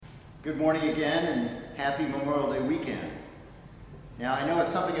Good morning again, and happy Memorial Day weekend. Now, I know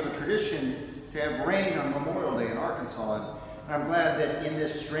it's something of a tradition to have rain on Memorial Day in Arkansas, and I'm glad that in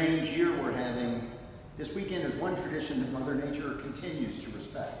this strange year we're having, this weekend is one tradition that Mother Nature continues to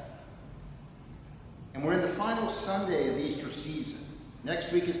respect. And we're in the final Sunday of Easter season.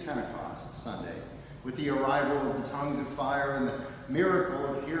 Next week is Pentecost Sunday, with the arrival of the tongues of fire and the miracle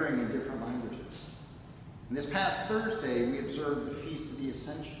of hearing in different languages. And this past Thursday, we observed the Feast of the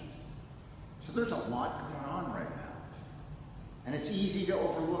Ascension. So there's a lot going on right now. And it's easy to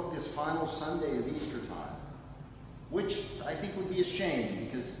overlook this final Sunday of Easter time, which I think would be a shame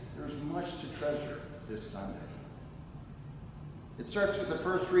because there's much to treasure this Sunday. It starts with the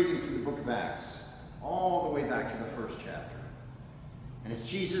first reading from the book of Acts, all the way back to the first chapter. And it's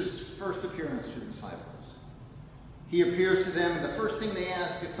Jesus' first appearance to the disciples. He appears to them, and the first thing they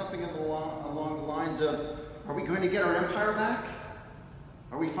ask is something along the lines of, are we going to get our empire back?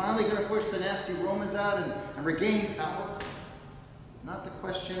 Are we finally going to push the nasty Romans out and regain power? Not the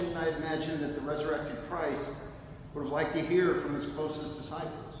question I imagine that the resurrected Christ would have liked to hear from his closest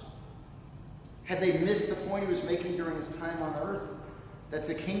disciples. Had they missed the point he was making during his time on earth, that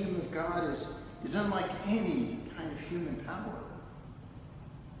the kingdom of God is unlike any kind of human power?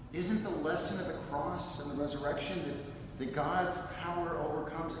 Isn't the lesson of the cross and the resurrection that God's power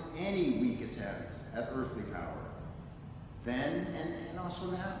overcomes any weak attempt at earthly power? Then and also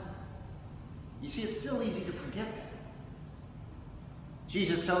now. You see, it's still easy to forget that.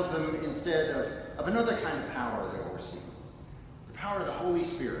 Jesus tells them instead of another kind of power they'll receive, the power of the Holy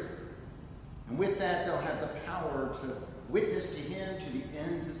Spirit. And with that, they'll have the power to witness to him to the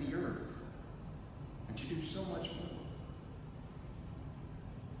ends of the earth and to do so much more.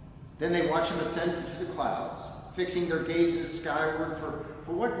 Then they watch him ascend into the clouds, fixing their gazes skyward for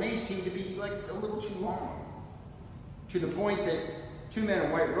what may seem to be like a little too long. To the point that two men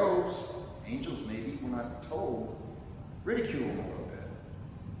in white robes, angels maybe, we're not told, ridicule him a little bit.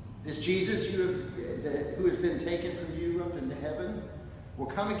 This Jesus who has been taken from you up into heaven will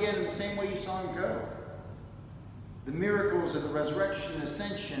come again in the same way you saw him go. The miracles of the resurrection and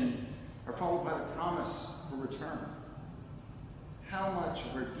ascension are followed by the promise of a return. How much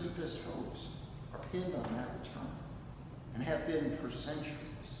of our deepest hopes are pinned on that return and have been for centuries?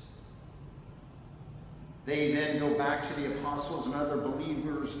 They then go back to the apostles and other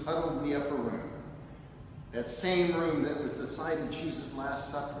believers huddled in the upper room. That same room that was the site of Jesus' Last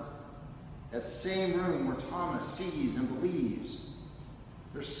Supper. That same room where Thomas sees and believes.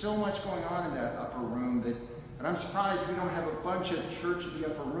 There's so much going on in that upper room that I'm surprised we don't have a bunch of Church of the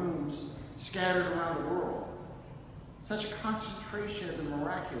Upper Rooms scattered around the world. Such a concentration of the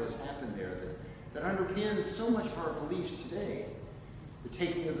miraculous happened there that underpins so much of our beliefs today. The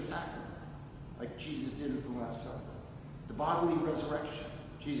taking of the sacrament, like Jesus did at the Last Supper. The bodily resurrection,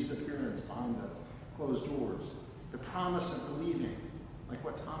 Jesus' appearance behind the closed doors. The promise of believing, like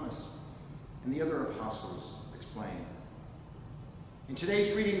what Thomas and the other apostles explained. In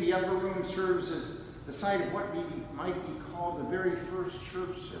today's reading, the upper room serves as the site of what might be called the very first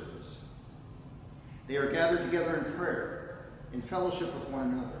church service. They are gathered together in prayer, in fellowship with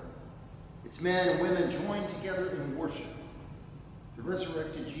one another. It's men and women joined together in worship. The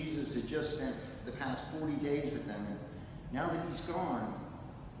resurrected Jesus had just spent the past 40 days with them, and now that he's gone,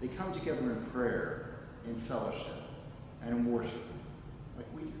 they come together in prayer, in fellowship, and in worship, like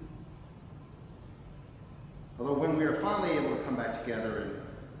we do. Although when we are finally able to come back together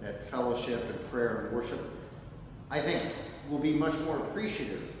in that fellowship and prayer and worship, I think we'll be much more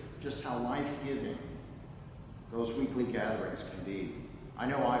appreciative just how life-giving those weekly gatherings can be. I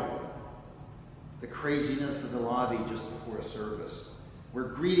know I would. The craziness of the lobby just before a service, where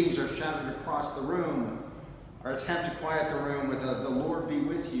greetings are shouted across the room, our attempt to quiet the room with the Lord be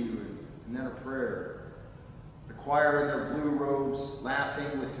with you, and then a prayer. The choir in their blue robes,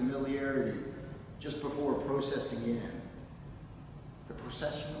 laughing with familiarity just before processing in. The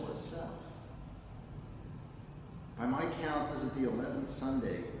processional itself. By my count, this is the 11th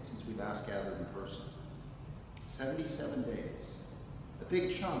Sunday since we last gathered in person. 77 days. A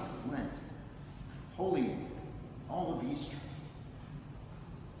big chunk of Lent. Holy Week. All of Easter.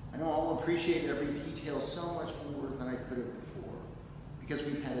 I know I'll appreciate every detail so much more than I could have before, because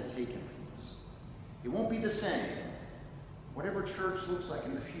we've had it taken from us. It won't be the same. Whatever church looks like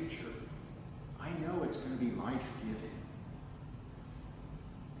in the future, I know it's going to be life-giving.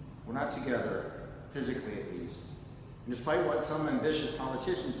 We're not together, physically at least. And despite what some ambitious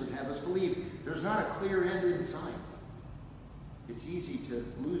politicians would have us believe, there's not a clear end in sight. It's easy to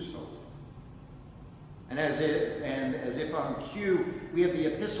lose hope. And as if on cue, we have the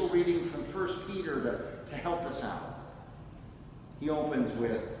epistle reading from 1 Peter to help us out. He opens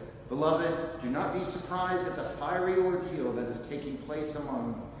with, Beloved, do not be surprised at the fiery ordeal that is taking place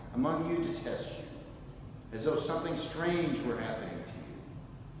among you to test you, as though something strange were happening to you.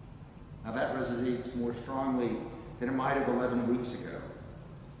 Now that resonates more strongly than it might have 11 weeks ago.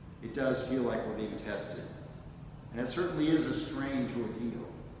 It does feel like we're being tested, and it certainly is a strange ordeal.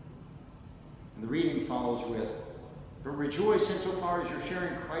 And the reading follows with, "But rejoice insofar as you're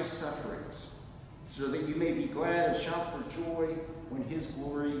sharing Christ's sufferings, so that you may be glad and shout for joy when his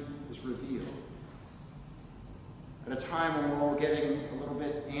glory is revealed." At a time when we're all getting a little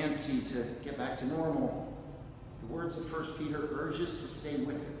bit antsy to get back to normal, the words of 1 Peter urge us to stay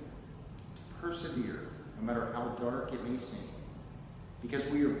with it, to persevere, no matter how dark it may seem, because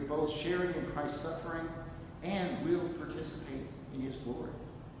we are both sharing in Christ's suffering and will participate in his glory.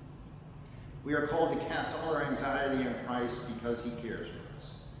 We are called to cast all our anxiety on Christ because he cares for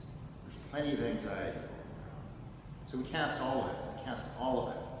us. There's plenty of anxiety going around. So we cast all of it. We cast all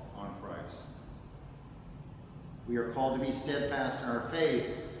of it on Christ. We are called to be steadfast in our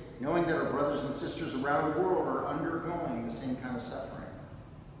faith, knowing that our brothers and sisters around the world are undergoing the same kind of suffering.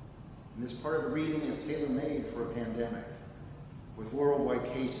 And this part of the reading is tailor-made for a pandemic, with worldwide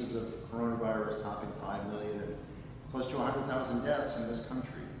cases of coronavirus topping 5 million and close to 100,000 deaths in this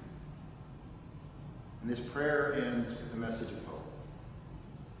country. And this prayer ends with a message of hope.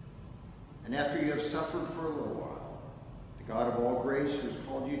 "And after you have suffered for a little while, the God of all grace, who has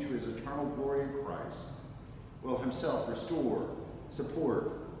called you to his eternal glory in Christ, will himself restore,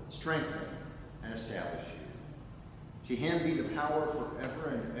 support, strengthen, and establish you. To him be the power forever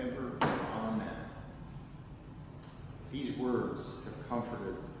and ever. Amen." These words have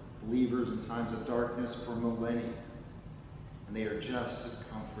comforted believers in times of darkness for millennia, and they are just as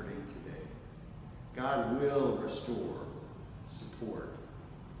comforting today. God will restore, support,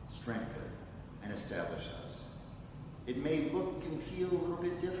 strengthen, and establish us. It may look and feel a little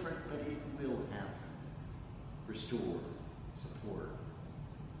bit different, but it will happen. Restore, support,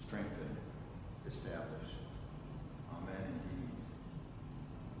 strengthen, establish. Amen indeed.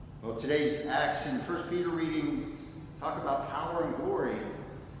 Well, today's Acts and 1 Peter reading talk about power and glory.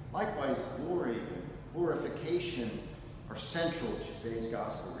 Likewise, glory and glorification are central to today's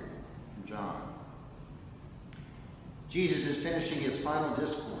gospel reading from John. Jesus is finishing his final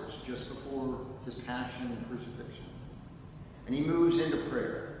discourse just before his passion and crucifixion, and he moves into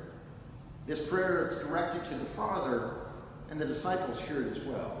prayer. This prayer is directed to the Father, and the disciples hear it as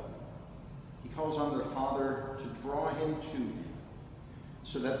well. He calls on their Father to draw him to him,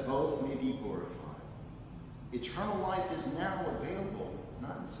 so that both may be glorified. Eternal life is now available,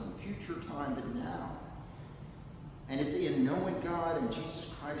 not in some future time, but now. And it's in knowing God and Jesus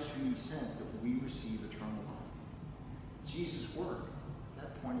Christ whom he sent that we receive eternal life. Jesus' work,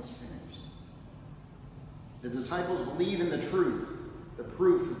 that point is finished. The disciples believe in the truth, the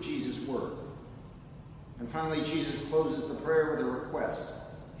proof of Jesus' work. And finally, Jesus closes the prayer with a request.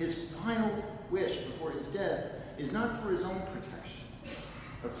 His final wish before his death is not for his own protection,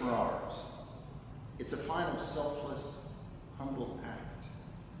 but for ours. It's a final selfless, humble act.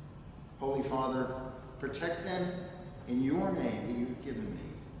 Holy Father, protect them in your name that you have given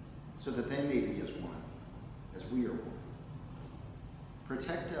me, so that they may be as one, as we are one.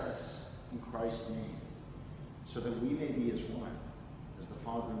 Protect us in Christ's name, so that we may be as one, as the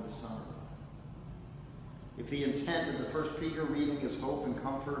Father and the Son are one. If the intent of the 1 Peter reading is hope and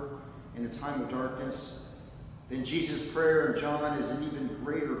comfort in a time of darkness, then Jesus' prayer in John is an even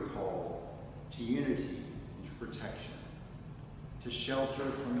greater call to unity and to protection, to shelter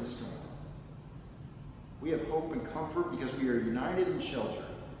from the storm. We have hope and comfort because we are united and sheltered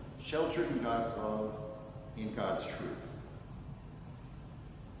in God's love, in God's truth.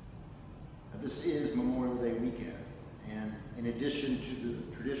 Now, this is Memorial Day weekend, and in addition to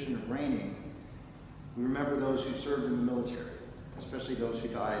the tradition of raining, we remember those who served in the military, especially those who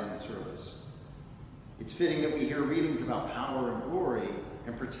died in service. It's fitting that we hear readings about power and glory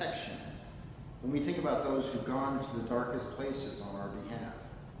and protection when we think about those who've gone into the darkest places on our behalf.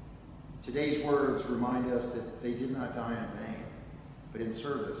 Today's words remind us that they did not die in vain, but in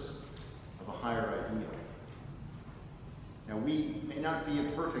service of a higher ideal. Now, we may not be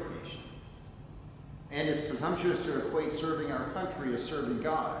a perfect nation, and it's presumptuous to equate serving our country as serving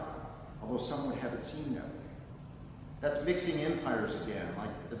God, although some would have it seem that way. That's mixing empires again,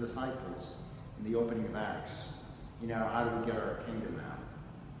 like the disciples in the opening of Acts. How do we get our kingdom now?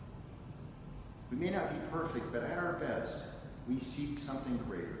 We may not be perfect, but at our best, we seek something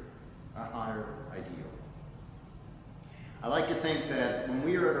greater, a higher ideal. I like to think that when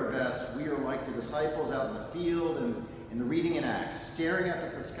we are at our best, we are like the disciples out in the field and in the reading in Acts, staring up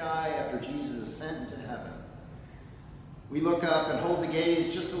at the sky after Jesus ascended to heaven. We look up and hold the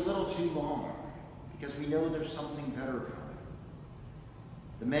gaze just a little too long because we know there's something better coming.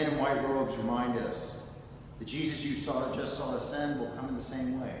 The men in white robes remind us the Jesus you just saw ascend will come in the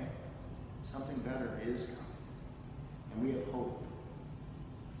same way. Something better is coming. And we have hope.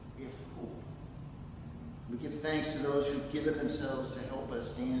 We have hope. We give thanks to those who've given themselves to help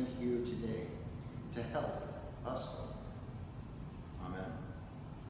us stand here today, to help us hope. Amen.